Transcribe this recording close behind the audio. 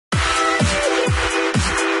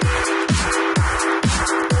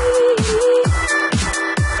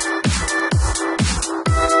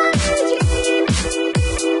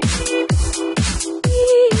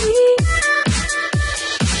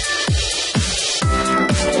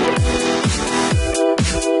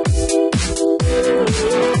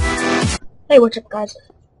Hey, what's up, guys?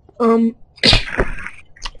 Basically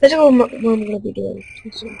what I'm gonna be doing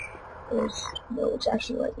it's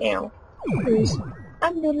actually right now, is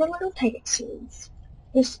I'm doing a little Tekkit series.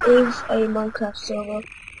 This is a Minecraft server.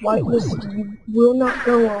 Whitelisted, you will not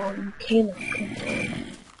go on, you cannot come on,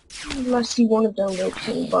 unless you want to download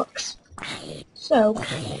 $20. So,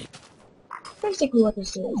 basically what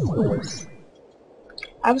this is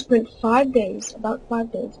I've spent about 5 days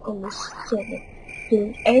on this server,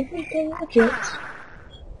 doing everything legit.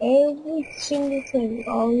 Every single thing,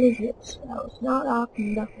 all legit. I was not off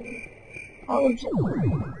nothing. All legit.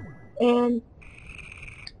 And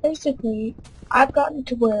basically, I've gotten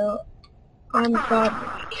to where I'm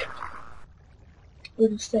godlike.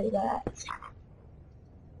 Would you say that?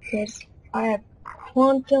 Because I have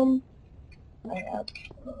Quantum, I have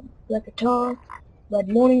Repertoire, Red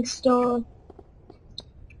Morning Star.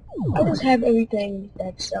 I just have everything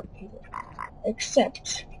that's up here.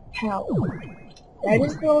 Except power. That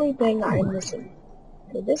is the only thing I'm missing.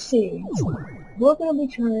 In this series, we're going to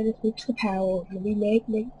be trying to fix the power, and we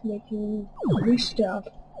making new stuff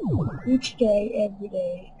each day, every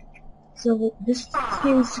day. So this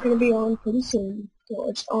series is going to be on pretty soon. Well,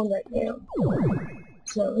 it's on right now.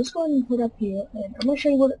 So let's go ahead and put it up here, and I'm going to show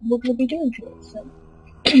you what we're going to be doing today. So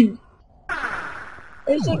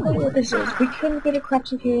basically what this is, we couldn't get a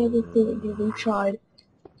crafting table thing, we tried.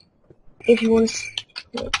 If you want to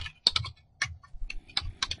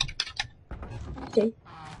see,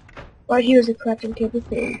 right here is a crafting table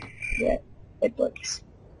thing that it breaks.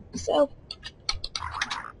 So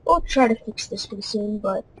we'll try to fix this pretty soon,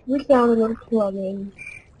 but we found a little plugin.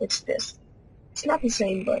 It's this. It's not the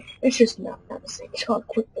same, but it's just not the same. It's called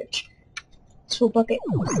Quick Pitch. It's for bucket.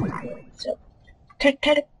 So,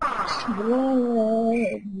 Tekkit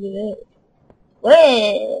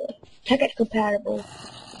compatible.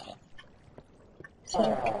 So,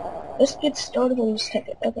 let's get started on this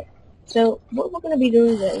Tekkit. Okay. So, what we're gonna be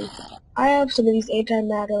doing is, I have some of these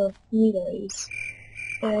antimatter relays,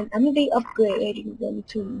 and I'm gonna be upgrading them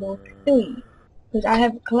to Mark 3, because I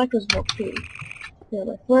have collector's Mark 3. Now,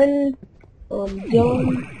 my friend,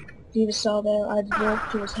 Dylan, you just saw there, I just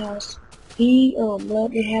walked to his house. He,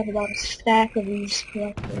 let me have about a stack of these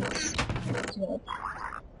collectors. So,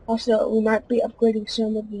 also, we might be upgrading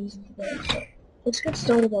some of these as well, so, let's get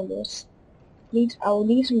started on this. I will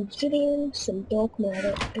need some obsidian, some dark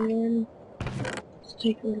matter, and let's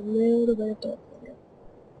take a little bit of dark matter.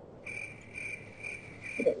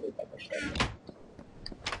 We don't need that much dark matter.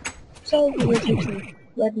 So, we're gonna take some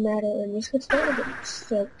red matter, and let's get started on this.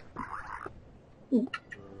 So,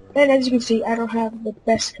 and as you can see, I don't have the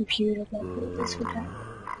best computer that this would have.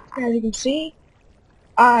 And as you can see,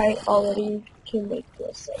 I already can make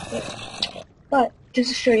this. Okay? But just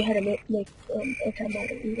to show you how to make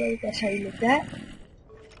antimatter relay, that's how you make that.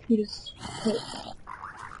 You just put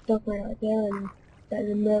dark matter right there, and that in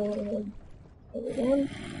the middle of everyone,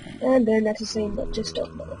 and then that's the same, but just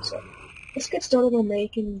dark matter. So let's get started on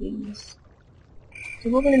making these. So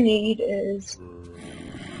what we're gonna need is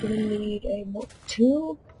a Mark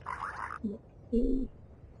 2. There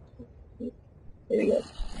we go.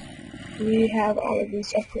 We have all of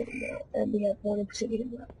these upgraded now, and we have one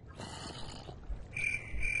obsidian left.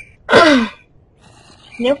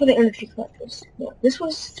 Now for the energy collectors. Now, this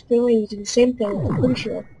was fairly easy, the same thing, I'm pretty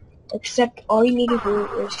sure, except all you need to do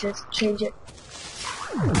is just change it.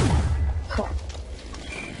 Crap.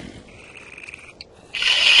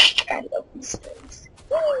 I love these things.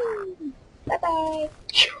 Woo! Bye-bye!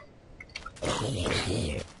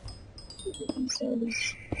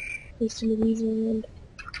 There's some of these around.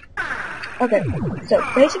 Okay, so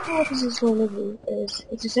basically what this is going to do is,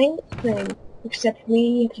 it's the same thing, except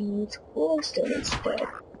we have to use glowstone instead.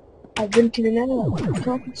 I've been to the nether, I've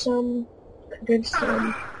collected some, condensed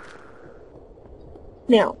some.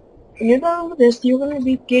 Now, when you're done with this, you're going to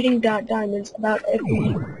be getting diamonds about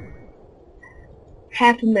every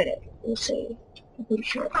half a minute, we'll say. I'm pretty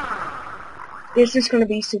sure. It's just going to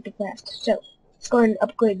be super fast. So, let's go ahead and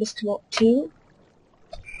upgrade this to Mark 2.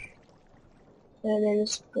 And then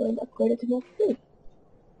let's go ahead and upgrade it to Mark 3.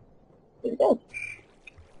 There we go.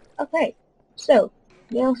 Okay, so,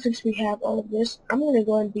 now since we have all of this, I'm going to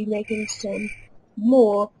go and be making some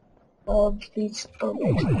more of these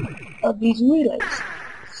relays.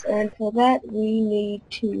 And for that, we need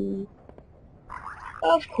to,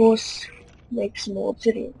 of course, make some more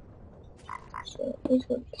obsidian. So, I'm just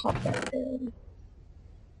going to pop that down.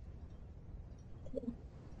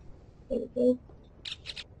 There we go.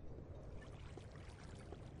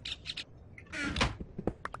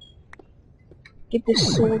 Get this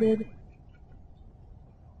sorted.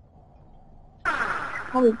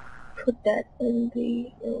 Probably put that in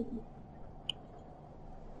the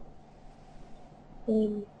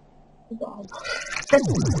in the bomb.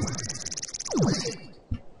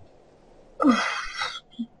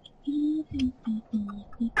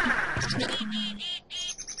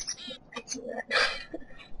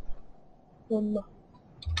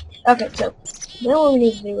 Okay, so now what we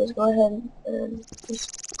need to do is go ahead and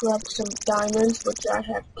just grab some diamonds, which I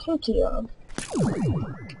have plenty of.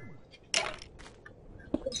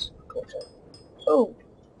 Oh,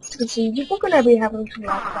 you can see, we're gonna be having some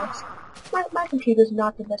lag spikes. My computer's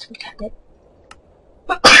not the best for Tekkit.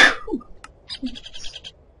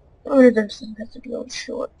 I'm gonna do some video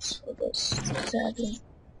shorts for this, sadly.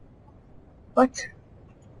 But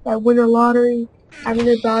I win a lottery. I'm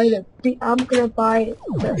gonna buy the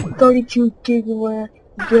 32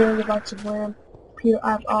 gigabytes of RAM. Computer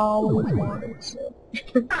I've always wanted. So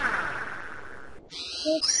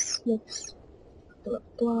let's the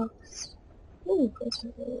blocks. Ooh, that's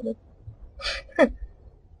not really good.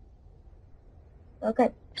 Okay.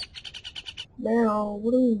 Now,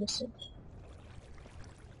 what are we missing?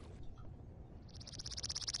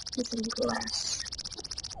 Missing glass.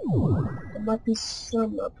 There might be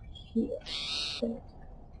some up here. Okay.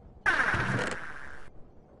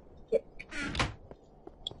 Yep.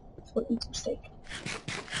 Let's go eat some steak.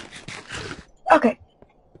 Okay.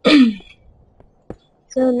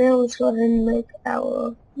 So now let's go ahead and make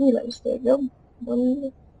our relays. There we go.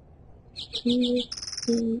 1, 2,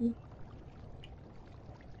 3,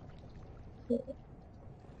 4.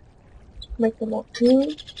 Make them all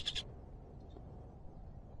 2.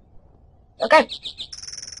 Okay.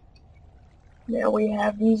 Now we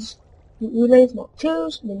have these relays, Mark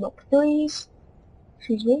 2s, and then Mark 3s.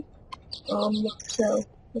 Excuse me. So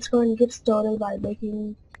let's go ahead and get started by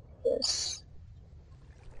making this.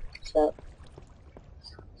 So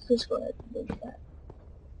let's go ahead and make that.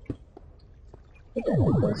 Put that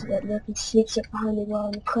like this so that nothing sneaks up behind me while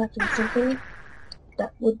I'm crafting something.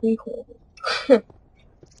 That would be horrible.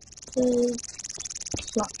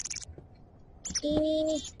 Slap.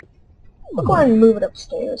 We'll go ahead and move it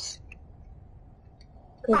upstairs.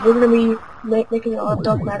 Because we're going to be making a lot of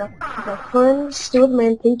dark matter. My friend,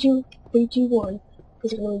 Stewardman 3231,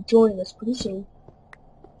 is going to be joining us pretty soon.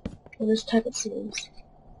 In this Tekkit series.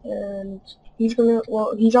 And he's going to,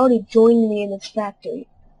 well, he's already joined me in this factory.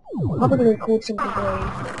 I'm probably going to record something today.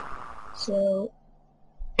 So,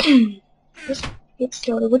 let's get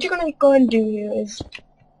started. What you're going to go ahead and do here is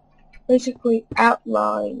basically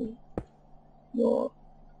outline your,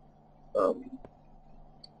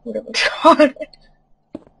 whatever it's called.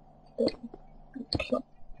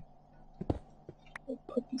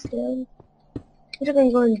 Put these down. What you're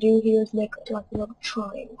going to do here is make like a little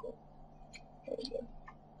triangle. There we go.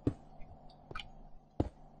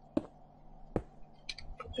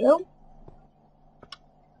 Go.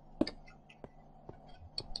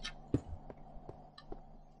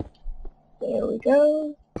 There we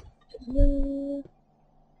go.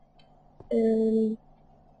 And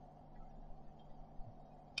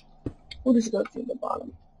we'll just go through the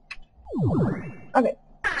bottom. Okay,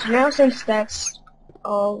 so now since that's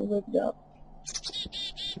all rigged up,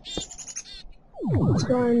 let's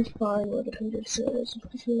go and find where the condenser is.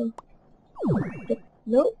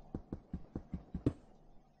 Nope.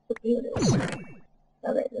 Here it is.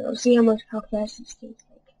 Okay, now see how fast this thing's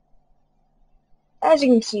like. As you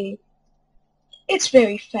can see, it's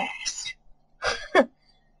very fast.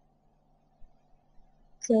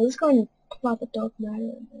 So let's go and plop a dark matter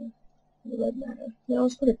in there. The red matter. Now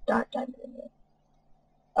let's put a diamond in there.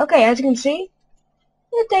 Okay, as you can see,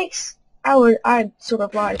 it takes hours. I sort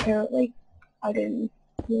of lied apparently. I didn't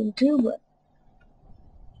mean to, but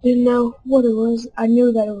didn't know what it was. I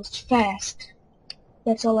knew that it was fast.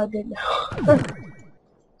 That's all I did know.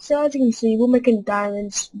 So as you can see, we're making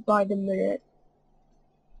diamonds by the minute.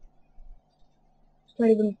 It's not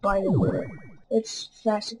even by the minute. It's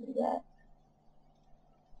faster than that.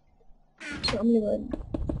 So I'm gonna go ahead and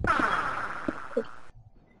put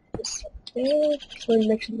this up there. Go ahead and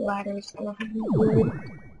make some ladders. I don't have any wood.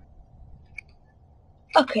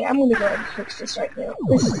 Okay, I'm gonna go ahead and fix this right now.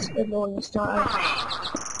 This is annoying as time.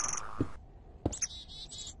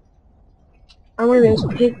 I'm one of those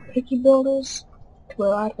picky builders to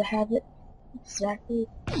where I have to have it exactly.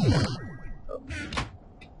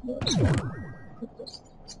 No, it's not. Put this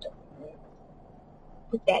stuff in there.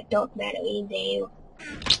 Put that dark matter in there.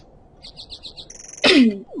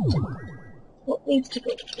 What needs to go?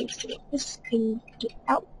 This can get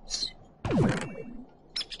out.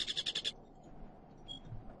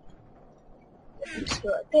 Just go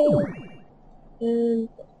right there. And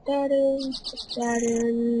put that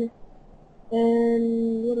in.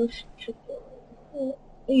 And what else should go in?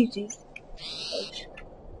 Easy.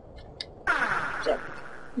 So,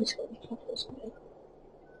 I'm just going to put this in.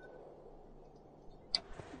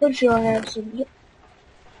 Pretty sure I have some. Yep.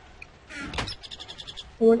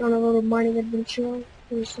 I went on a little mining adventure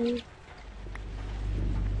recently.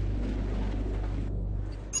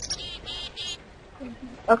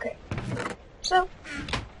 Okay, so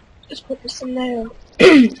just put this in there.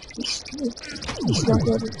 It's not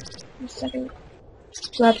ready. A second.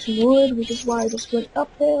 Grab some wood, which is why I just went up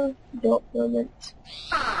there. Don't film it.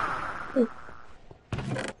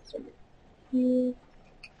 So here.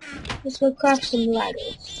 Let's go craft some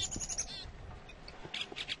ladders.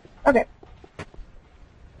 Okay.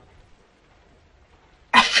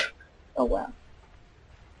 Oh wow.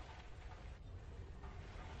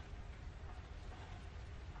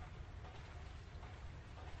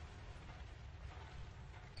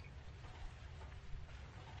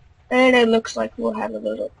 And it looks like we had a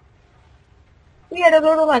little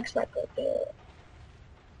X back right there.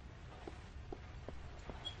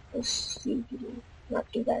 Let's see if we can not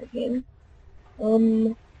do that again.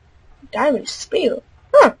 Diamond spear.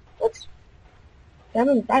 Huh, what's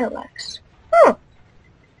diamond battle axe? Huh.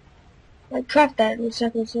 I'd craft that in a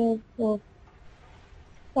second, so well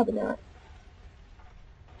probably not.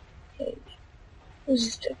 Okay. Where's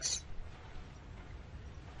the sticks?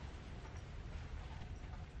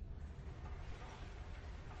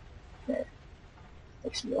 There.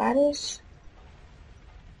 Make some ladders.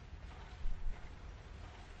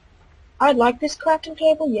 I like this crafting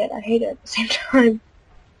table, yet I hate it at the same time.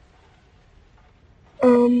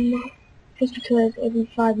 Just because every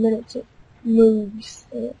 5 minutes it moves.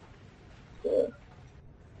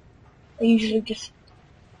 I usually just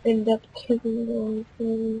end up clicking the wrong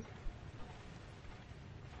thing.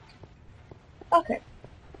 Okay,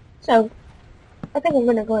 so I think I'm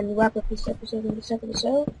gonna go ahead and wrap up this episode in this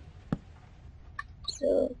episode.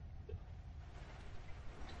 So,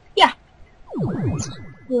 yeah. Let's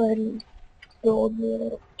go ahead and build me a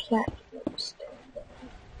little platform stand.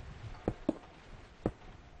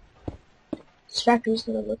 This factory's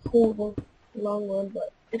gonna look horrible in the long run,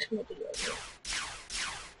 but it's gonna be okay.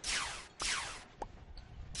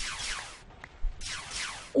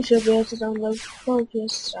 We should be able to download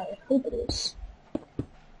focus. I hope it is.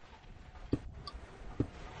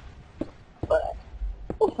 But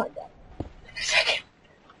we'll find out in a second.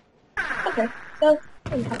 Okay, so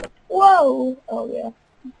whoa! Oh yeah,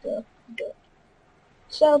 duh.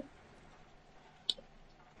 So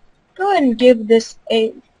go ahead and give this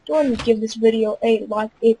video a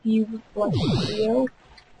like if you like the video.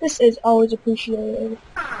 This is always appreciated.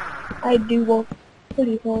 I do work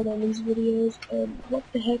pretty hard on these videos, and what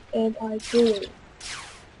the heck am I doing?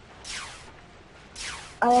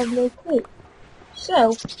 I have no clue.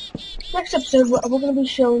 So, next episode we're going to be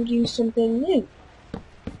showing you something new.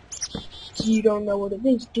 You don't know what it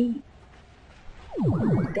is, do you?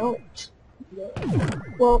 You don't. No.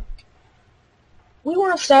 Well, we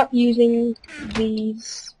want to stop using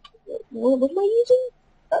these. What am I using?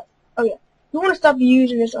 Oh yeah. We want to stop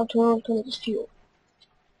using this alternative fuel.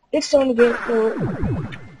 It's starting to get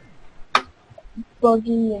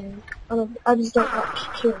buggy, and I just don't like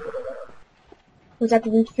killing it. Because I have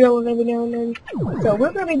to refill it every now and then. So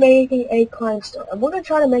we're going to be making a Climstone, and we're going to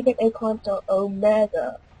try to make it a Climstone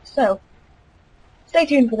Omega. So stay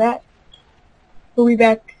tuned for that. We'll be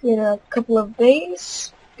back in a couple of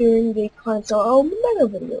days doing the Climstone Omega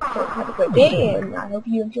video. So have a great day, and I hope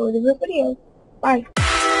you enjoyed the video. Bye.